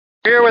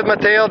Here with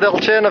Matteo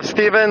Dal-Cin of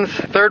Stevens,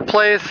 third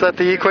place at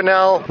the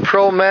Equinel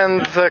Pro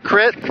Men's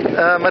Crit.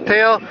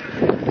 Matteo,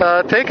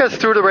 take us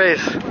through the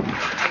race.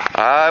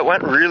 It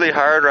went really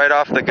hard right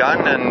off the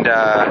gun, and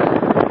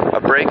a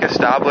break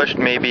established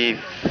maybe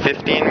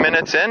 15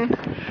 minutes in,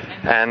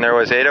 and there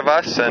was 8 of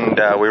us, and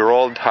we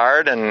rolled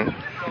hard and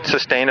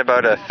sustained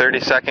about a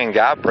 30-second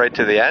gap right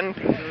to the end.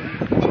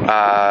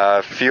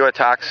 A few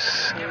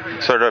attacks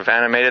sort of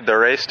animated the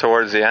race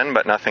towards the end,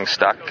 but nothing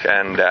stuck,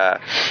 and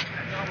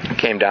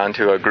came down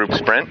to a group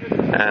sprint,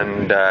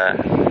 and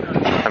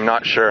I'm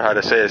not sure how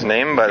to say his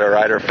name, but a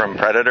rider from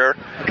Predator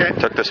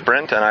took the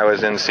sprint, and I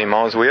was in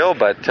Simon's wheel,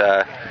 but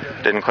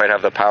didn't quite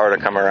have the power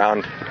to come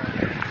around.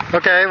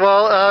 Okay,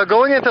 well,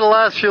 going into the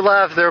last few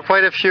laps, there were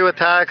quite a few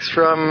attacks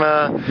from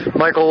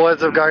Michael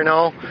Woods of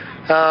Garneau.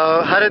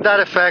 How did that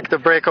affect the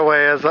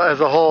breakaway as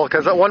a whole?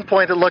 Because at one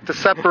point it looked to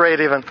separate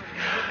even.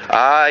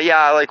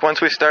 Yeah, like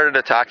once we started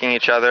attacking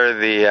each other,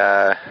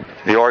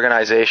 the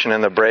organization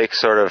and the break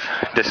sort of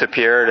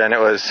disappeared, and it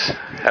was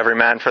every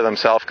man for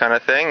themselves kind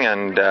of thing,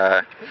 and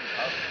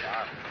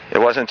it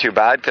wasn't too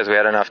bad because we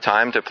had enough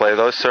time to play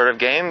those sort of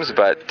games,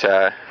 but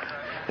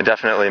it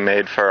definitely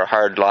made for a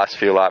hard last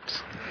few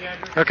laps.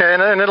 Okay,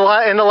 and in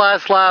the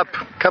last lap,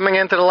 coming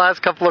into the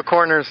last couple of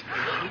corners?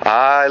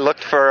 I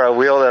looked for a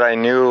wheel that I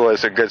knew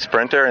was a good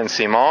sprinter in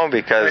Simon,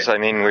 because I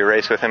mean we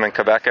race with him in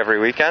Quebec every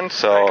weekend,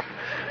 so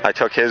I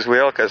took his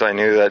wheel because I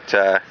knew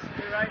that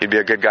he'd be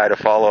a good guy to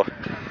follow.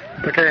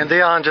 Okay, and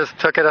Dion just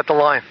took it at the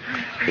line.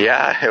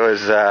 Yeah, it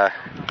was a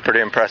pretty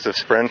impressive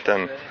sprint,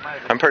 and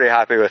I'm pretty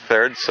happy with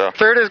third. So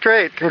third is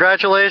great.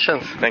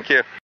 Congratulations. Thank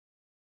you.